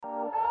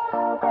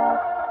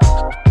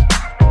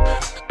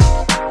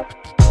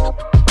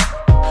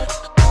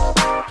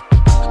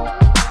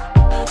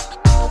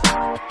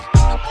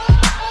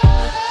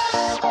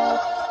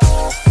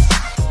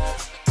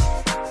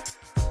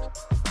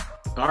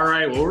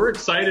we're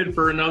excited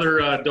for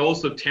another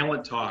dose of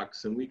Talent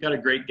Talks, and we got a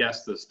great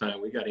guest this time.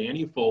 We got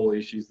Annie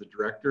Foley. She's the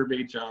Director of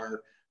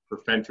HR for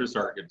Fentress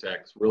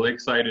Architects. Really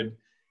excited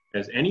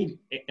as Annie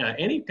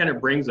kind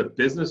of brings a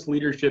business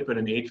leadership and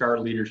an HR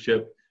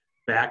leadership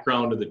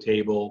background to the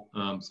table.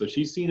 So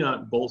she's seen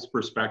on both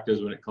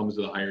perspectives when it comes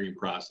to the hiring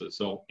process.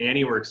 So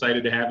Annie, we're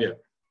excited to have you.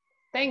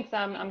 Thanks.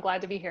 I'm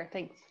glad to be here.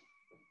 Thanks.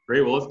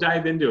 Great. Well, let's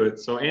dive into it.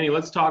 So Annie,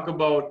 let's talk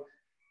about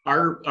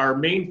our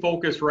main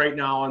focus right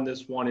now on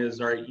this one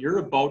is, all right, you're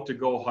about to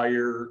go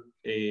hire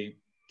a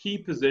key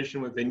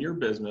position within your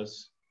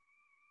business.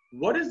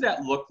 What does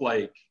that look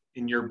like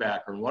in your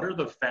background? What are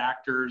the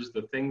factors,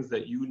 the things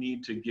that you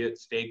need to get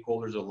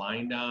stakeholders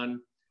aligned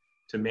on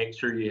to make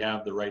sure you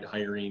have the right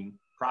hiring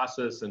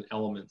process and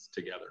elements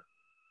together?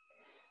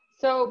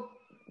 So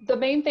the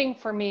main thing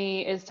for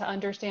me is to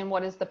understand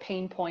what is the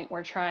pain point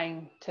we're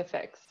trying to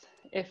fix.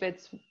 If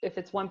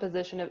it's one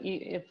position,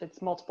 if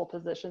it's multiple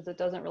positions, it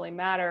doesn't really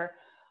matter.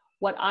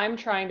 What I'm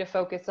trying to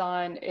focus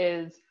on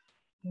is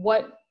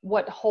what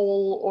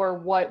hole or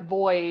what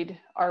void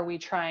are we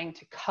trying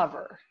to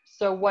cover?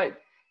 So what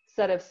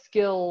set of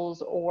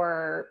skills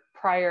or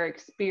prior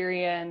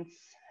experience,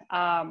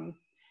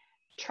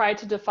 try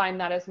to define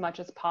that as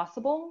much as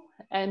possible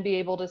and be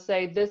able to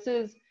say, this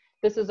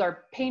is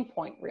our pain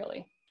point,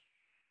 really.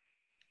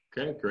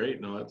 Okay,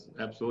 great. No, that's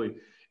absolutely.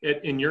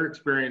 In your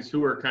experience,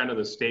 who are kind of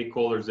the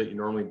stakeholders that you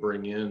normally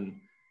bring in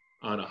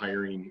on a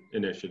hiring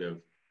initiative?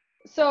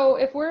 So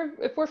if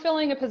we're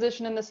filling a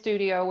position in the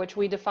studio, which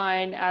we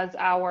define as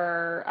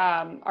our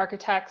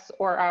architects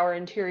or our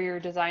interior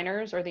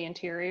designers or the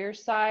interior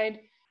side,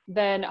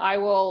 then I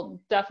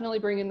will definitely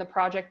bring in the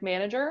project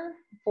manager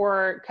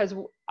because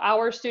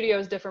our studio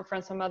is different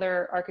from some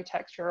other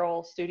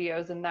architectural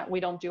studios in that we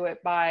don't do it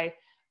by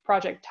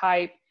project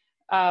type.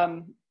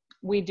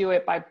 We do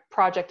it by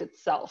project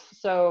itself.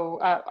 So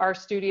our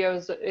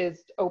studios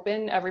is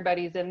open,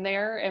 everybody's in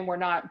there, and we're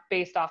not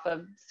based off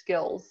of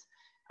skills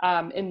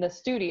in the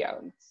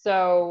studio.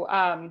 So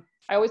I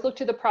always look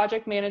to the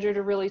project manager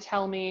to really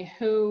tell me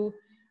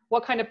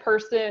what kind of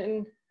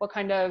person, what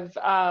kind of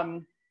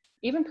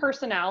even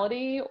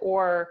personality,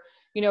 or,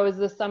 is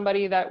this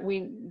somebody that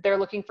they're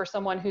looking for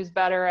someone who's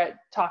better at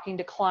talking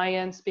to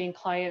clients, being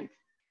client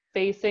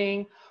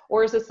facing,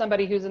 or is this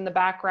somebody who's in the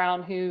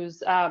background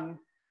who's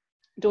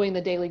doing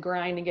the daily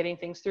grind and getting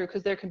things through,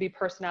 because there can be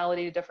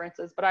personality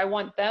differences, but I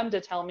want them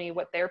to tell me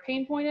what their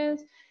pain point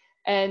is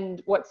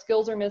and what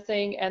skills are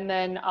missing. And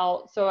then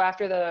so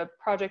after the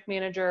project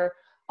manager,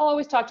 I'll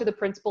always talk to the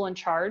principal in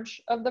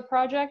charge of the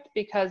project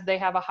because they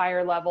have a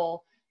higher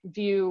level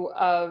view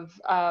of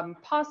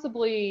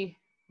possibly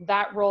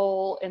that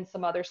role and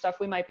some other stuff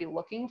we might be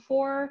looking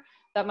for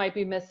that might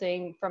be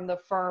missing from the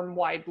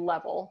firm-wide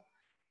level.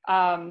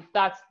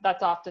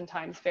 That's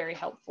oftentimes very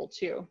helpful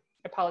too.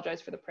 I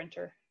apologize for the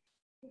printer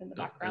in the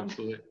background.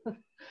 Absolutely.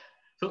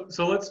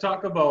 So let's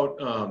talk about,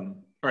 all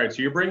right,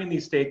 so you're bringing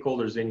these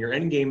stakeholders in. Your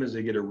end game is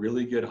to get a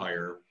really good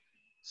hire.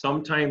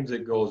 Sometimes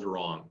it goes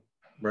wrong,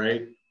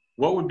 right?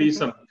 What would be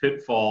some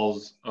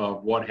pitfalls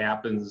of what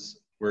happens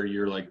where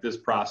you're like, this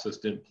process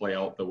didn't play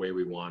out the way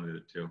we wanted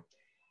it to?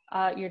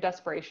 Your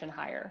desperation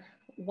hire.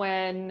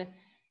 When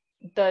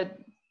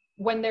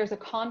there's a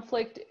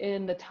conflict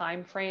in the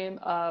time frame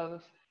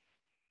of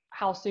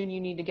how soon you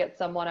need to get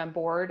someone on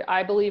board,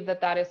 I believe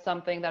that is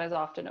something that is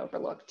often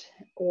overlooked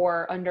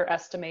or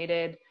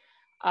underestimated.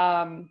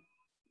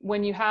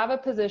 When you have a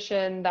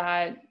position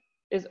that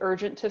is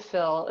urgent to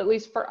fill, at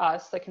least for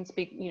us, I can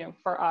speak,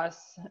 for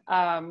us,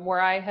 where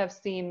I have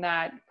seen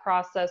that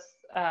process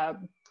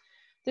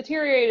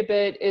deteriorate a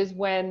bit is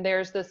when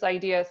there's this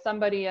idea,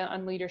 somebody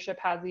on leadership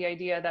has the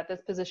idea that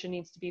this position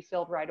needs to be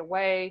filled right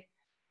away,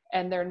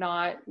 and they're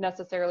not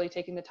necessarily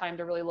taking the time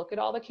to really look at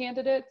all the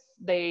candidates.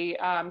 They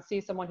see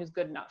someone who's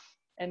good enough,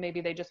 and maybe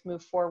they just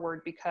move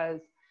forward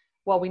because,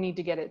 well, we need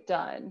to get it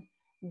done.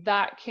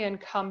 That can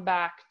come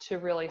back to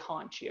really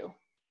haunt you.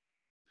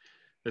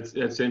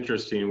 It's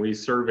interesting. We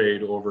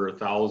surveyed over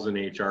 1,000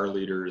 HR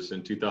leaders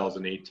in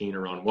 2018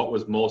 around what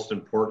was most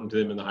important to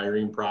them in the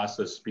hiring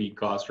process, speed,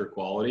 cost, or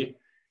quality.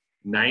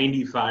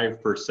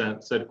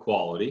 95% said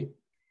quality.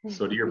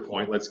 So to your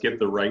point, let's get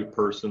the right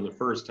person the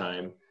first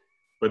time.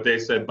 But they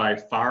said by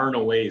far and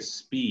away,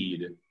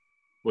 speed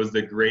was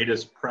the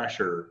greatest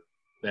pressure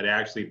that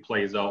actually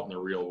plays out in the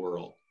real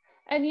world.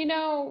 And,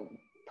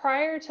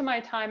 prior to my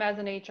time as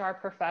an HR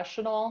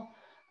professional,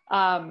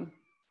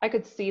 I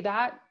could see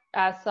that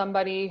as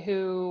somebody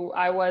who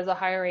I was a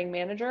hiring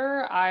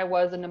manager, I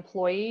was an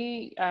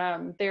employee.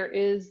 There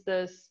is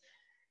this,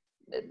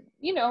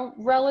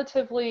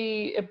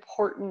 relatively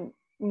important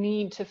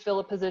need to fill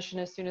a position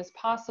as soon as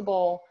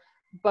possible.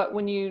 But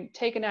when you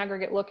take an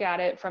aggregate look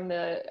at it from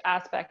the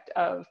aspect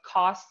of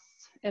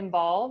costs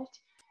involved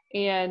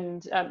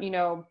and,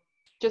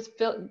 just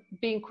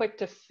being quick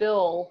to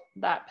fill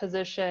that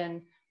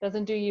position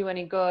doesn't do you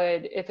any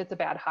good if it's a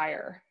bad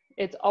hire.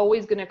 It's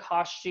always going to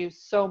cost you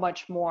so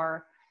much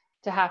more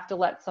to have to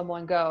let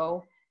someone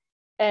go.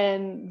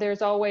 And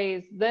there's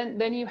always,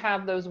 then you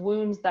have those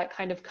wounds that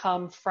kind of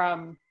come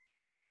from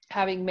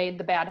having made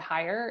the bad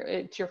hire,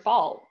 it's your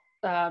fault.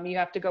 You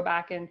have to go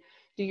back and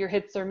do your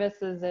hits or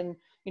misses, and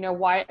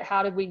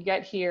how did we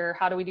get here?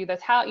 How do we do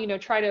this? How,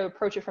 try to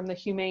approach it from the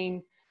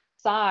humane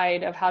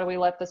side of how do we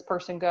let this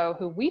person go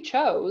who we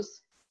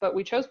chose, but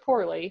we chose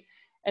poorly.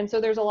 And so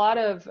there's a lot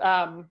of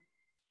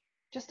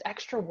just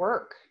extra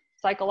work,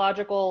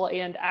 psychological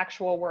and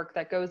actual work,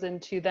 that goes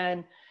into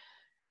then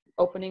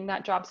opening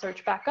that job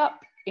search back up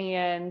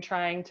and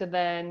trying to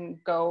then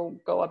go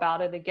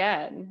about it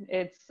again.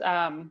 It's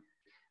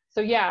so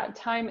yeah,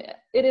 time,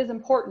 it is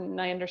important, and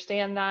I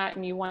understand that,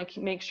 and you want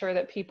to make sure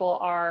that people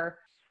are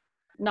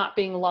not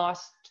being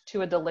lost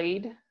to a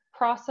delayed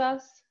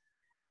process,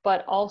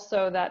 but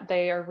also that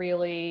they are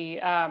really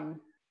that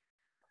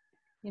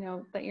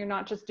you're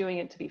not just doing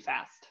it to be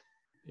fast.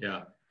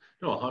 Yeah,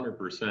 no,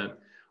 100%. A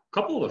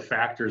couple of the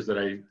factors that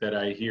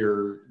I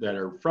hear that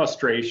are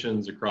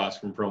frustrations across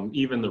from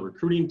even the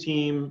recruiting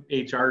team,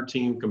 HR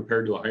team,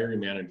 compared to a hiring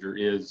manager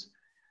is,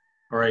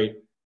 all right,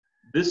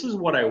 this is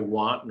what I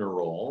want in a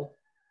role,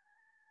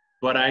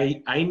 but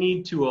I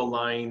need to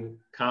align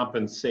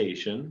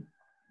compensation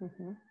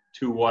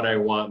to what I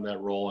want in that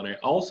role. And I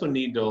also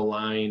need to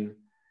align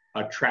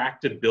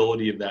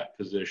attractability of that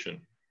position,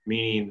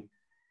 meaning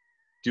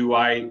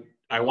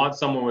I want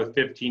someone with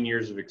 15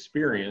 years of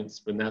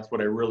experience, and that's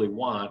what I really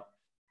want.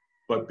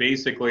 But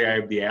basically,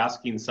 I'd be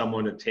asking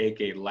someone to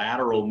take a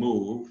lateral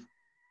move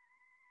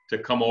to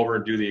come over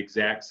and do the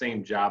exact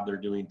same job they're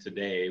doing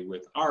today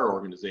with our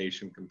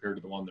organization compared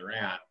to the one they're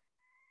at.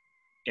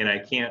 And I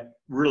can't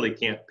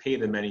pay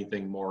them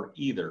anything more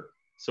either.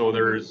 So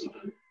there's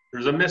a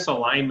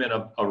misalignment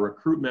of a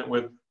recruitment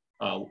with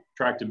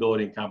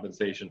attractability and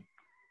compensation.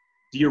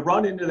 Do you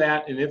run into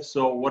that? And if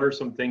so, what are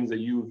some things that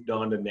you've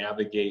done to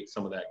navigate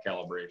some of that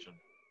calibration?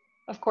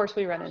 Of course,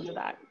 we run into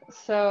that.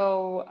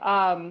 So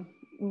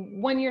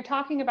when you're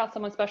talking about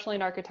someone, especially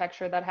in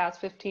architecture, that has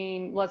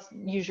 15, let's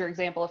use your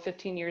example of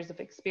 15 years of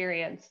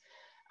experience,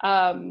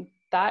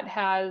 that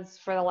has,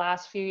 for the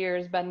last few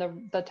years, been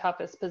the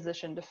toughest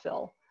position to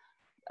fill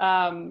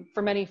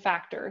for many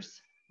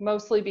factors,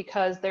 mostly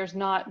because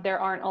there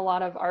aren't a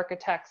lot of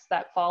architects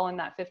that fall in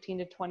that 15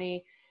 to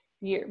 20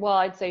 year, well,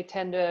 I'd say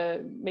 10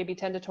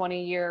 to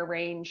 20 year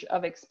range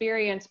of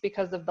experience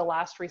because of the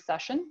last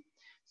recession.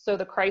 So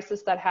the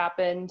crisis that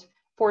happened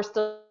forced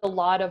a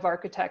lot of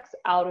architects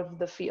out of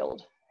the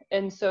field.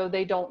 And so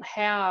they don't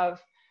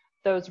have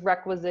those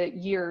requisite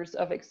years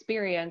of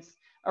experience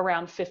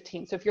around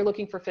 15. So if you're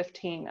looking for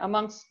 15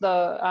 amongst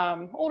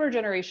the older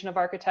generation of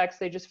architects,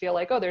 they just feel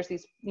like, oh, there's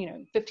these,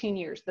 15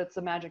 years, that's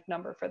a magic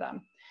number for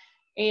them.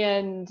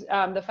 And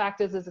the fact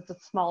is it's a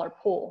smaller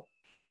pool.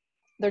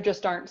 There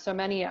just aren't so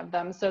many of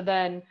them. So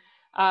then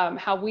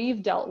how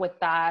we've dealt with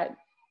that,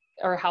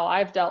 or how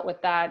I've dealt with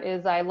that,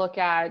 is I look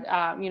at,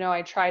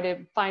 I try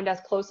to find as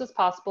close as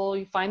possible.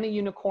 You find the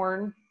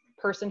unicorn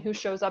person who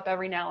shows up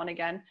every now and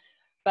again.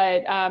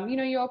 But,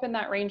 you open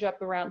that range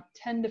up around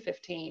 10 to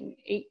 15,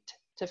 8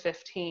 to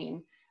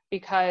 15,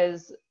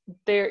 because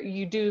there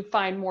you do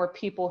find more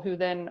people who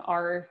then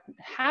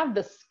have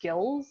the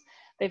skills,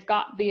 they've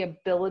got the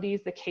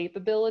abilities, the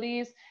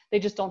capabilities, they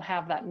just don't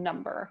have that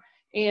number.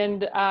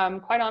 And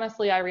quite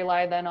honestly, I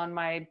rely then on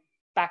my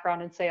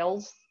background in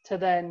sales to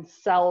then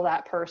sell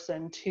that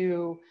person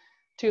to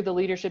the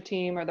leadership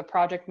team or the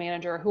project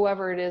manager,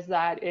 whoever it is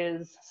that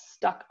is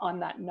stuck on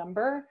that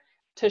number,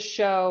 to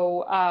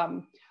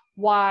show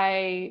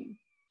why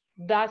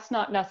that's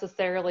not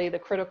necessarily the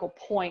critical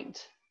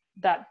point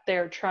that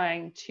they're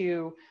trying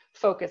to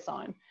focus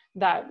on.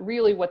 That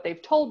really what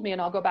they've told me,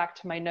 and I'll go back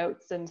to my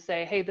notes and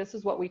say, hey, this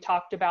is what we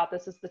talked about.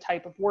 This is the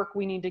type of work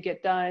we need to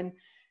get done.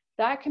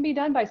 That can be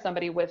done by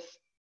somebody with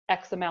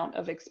X amount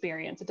of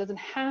experience. It doesn't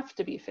have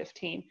to be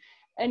 15.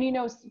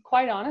 And,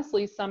 quite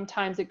honestly,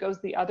 sometimes it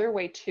goes the other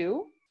way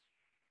too,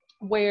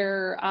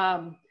 where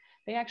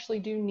they actually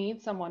do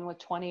need someone with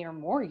 20 or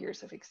more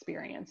years of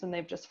experience, and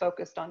they've just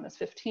focused on this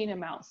 15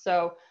 amount.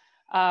 So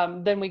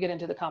then we get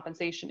into the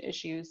compensation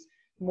issues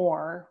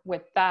more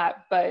with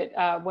that. But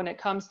when it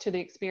comes to the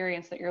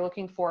experience that you're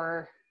looking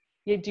for,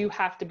 you do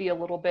have to be a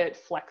little bit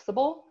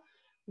flexible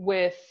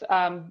with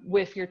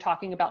if you're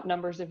talking about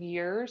numbers of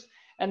years.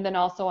 And then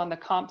also on the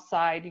comp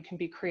side, you can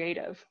be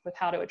creative with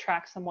how to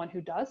attract someone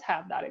who does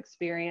have that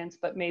experience,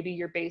 but maybe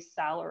your base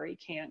salary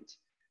can't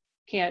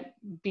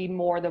be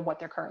more than what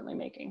they're currently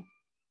making.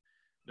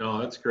 No,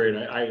 that's great.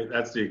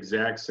 That's the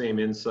exact same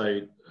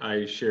insight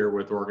I share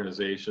with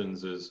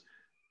organizations. Is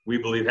we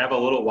believe have a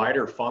little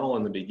wider funnel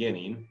in the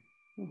beginning.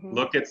 Mm-hmm.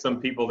 Look at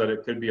some people that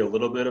it could be a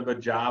little bit of a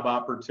job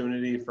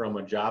opportunity from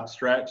a job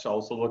stretch.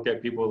 Also look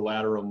at people with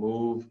lateral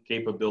move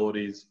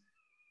capabilities,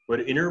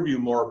 but interview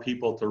more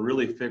people to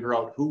really figure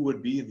out who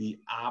would be the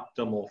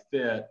optimal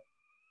fit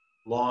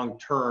long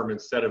term,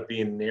 instead of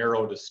being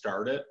narrow to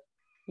start it,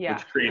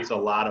 which creates a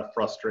lot of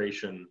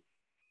frustration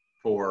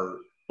for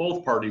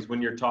both parties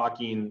when you're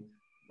talking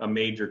a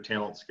major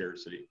talent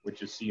scarcity,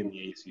 which you see in the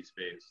AC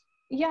space.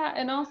 Yeah,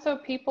 and also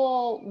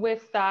people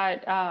with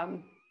that,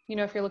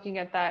 if you're looking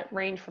at that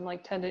range from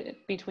like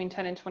between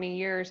 10 and 20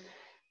 years,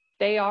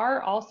 they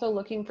are also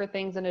looking for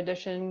things in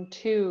addition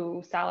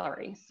to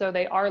salary. So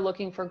they are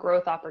looking for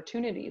growth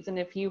opportunities. And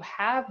if you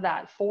have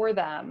that for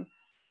them,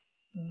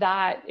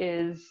 that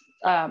is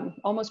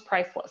almost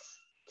priceless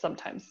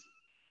sometimes.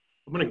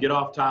 I'm going to get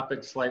off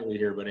topic slightly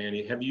here, but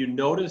Annie, have you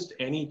noticed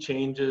any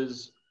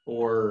changes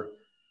or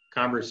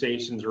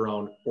conversations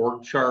around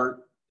org chart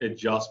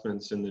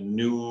adjustments in the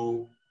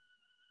new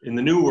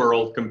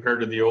world compared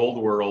to the old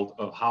world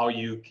of how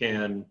you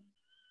can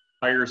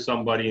hire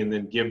somebody and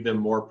then give them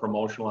more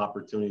promotional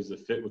opportunities that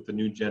fit with the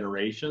new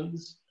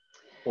generations,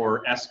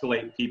 or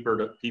escalate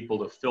people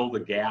to fill the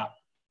gap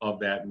of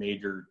that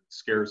major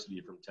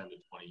scarcity from 10 to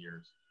 20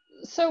 years?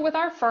 So with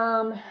our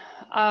firm,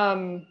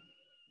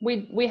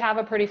 we have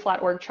a pretty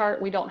flat org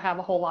chart. We don't have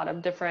a whole lot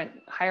of different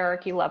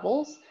hierarchy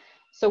levels.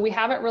 So we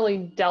haven't really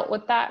dealt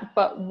with that.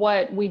 But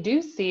what we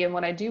do see, and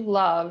what I do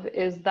love,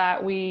 is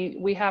that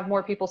we have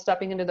more people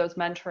stepping into those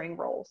mentoring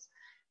roles.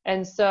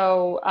 And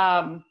so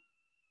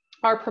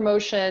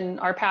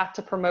our path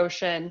to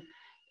promotion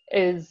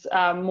is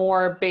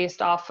more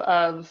based off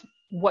of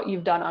what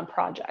you've done on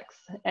projects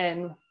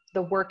and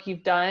the work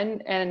you've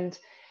done. And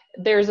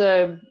there's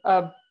a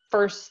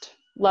first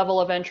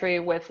level of entry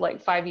with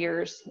like 5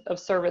 years of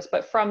service,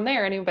 but from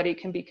there anybody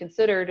can be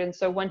considered. And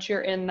so once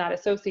you're in that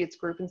associates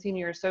group and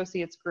senior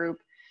associates group,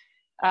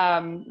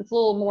 it's a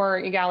little more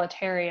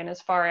egalitarian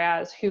as far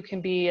as who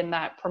can be in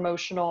that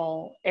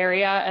promotional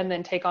area and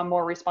then take on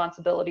more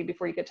responsibility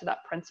before you get to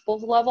that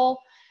principal's level.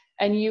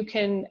 And you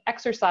can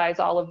exercise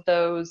all of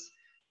those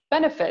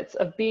benefits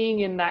of being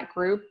in that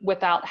group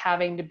without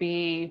having to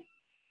be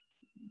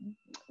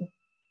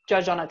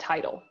judged on a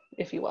title,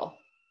 if you will.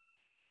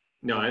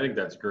 No, I think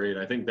that's great.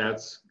 I think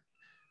that's,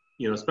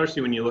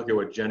 especially when you look at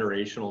what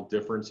generational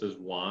differences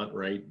want,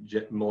 right?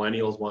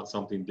 Millennials want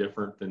something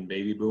different than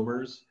baby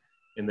boomers,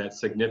 and that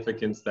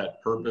significance,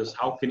 that purpose.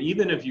 How can,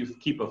 even if you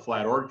keep a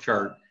flat org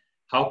chart,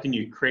 how can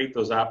you create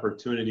those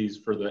opportunities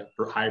for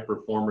high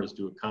performers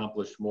to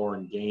accomplish more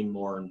and gain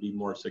more and be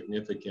more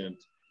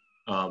significant,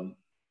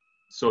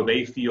 so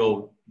they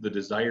feel the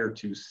desire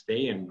to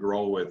stay and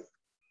grow with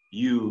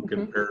you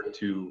compared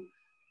to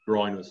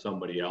growing with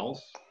somebody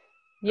else?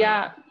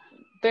 Yeah,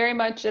 very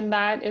much. And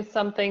that is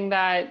something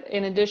that,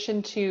 in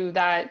addition to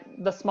that,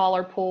 the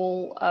smaller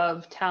pool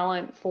of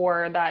talent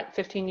for that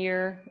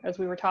 15-year, as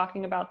we were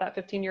talking about, that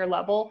 15-year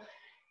level,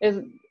 is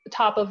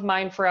top of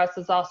mind for us,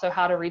 is also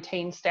how to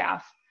retain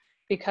staff.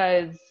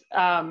 Because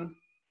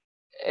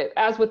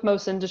as with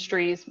most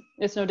industries,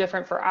 it's no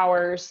different for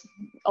ours.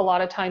 A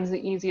lot of times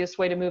the easiest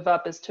way to move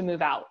up is to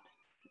move out.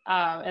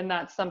 And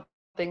that's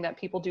something that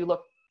people do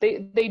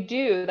they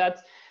do.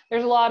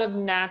 There's a lot of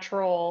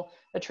natural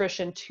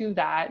attrition to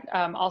that,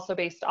 also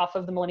based off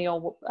of the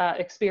millennial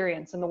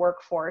experience in the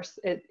workforce.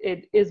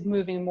 It is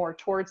moving more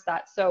towards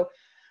that. So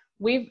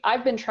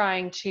I've been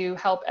trying to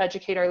help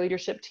educate our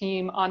leadership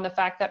team on the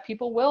fact that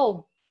people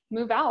will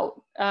move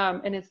out,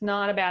 and it's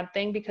not a bad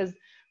thing, because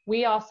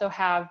we also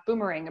have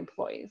boomerang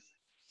employees.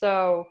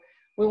 So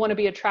we want to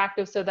be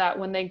attractive so that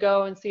when they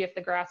go and see if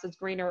the grass is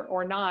greener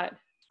or not,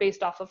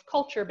 based off of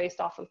culture, based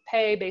off of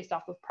pay, based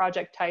off of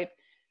project type,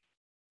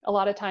 a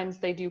lot of times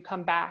they do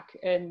come back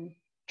and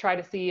try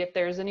to see if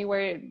there's any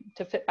way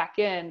to fit back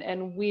in.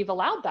 And we've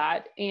allowed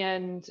that.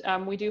 And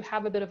we do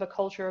have a bit of a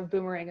culture of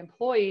boomerang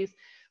employees,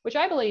 which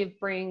I believe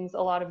brings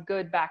a lot of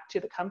good back to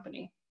the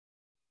company.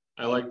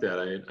 I like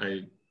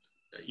that.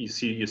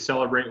 You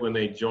celebrate when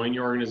they join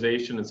your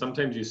organization, and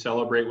sometimes you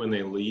celebrate when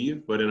they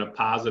leave, but in a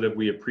positive,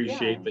 we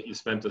appreciate that you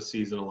spent a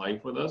season of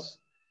life with us.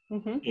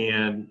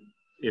 And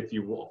if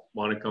you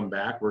want to come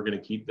back, we're going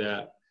to keep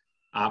that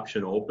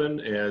option open,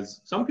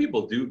 as some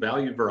people do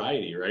value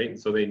variety, right? And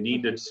so they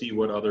need to see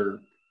what other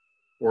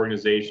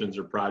organizations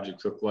or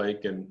projects look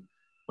like, and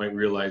might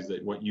realize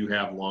that what you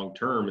have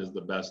long-term is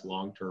the best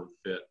long-term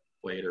fit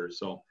later.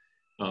 So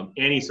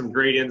Annie, some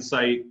great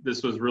insight.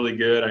 This was really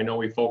good. I know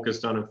we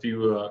focused on a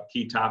few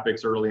key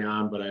topics early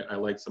on, but I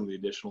like some of the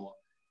additional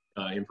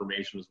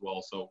information as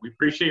well. So we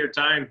appreciate your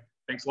time.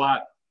 Thanks a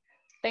lot.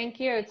 Thank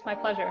you. It's my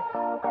pleasure.